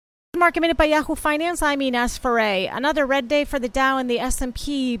Market Minute by Yahoo Finance. I'm Ines Ferre. Another red day for the Dow and the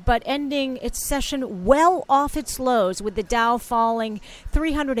S&P, but ending its session well off its lows, with the Dow falling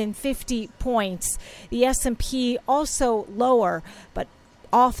 350 points. The S&P also lower, but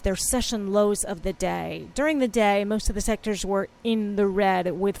off their session lows of the day. During the day, most of the sectors were in the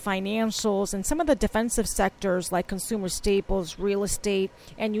red, with financials and some of the defensive sectors like consumer staples, real estate,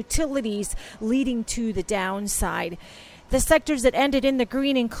 and utilities leading to the downside. The sectors that ended in the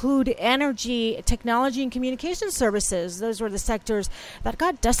green include energy, technology, and communication services. Those were the sectors that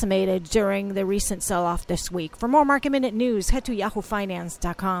got decimated during the recent sell-off this week. For more Market Minute news, head to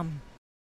yahoofinance.com.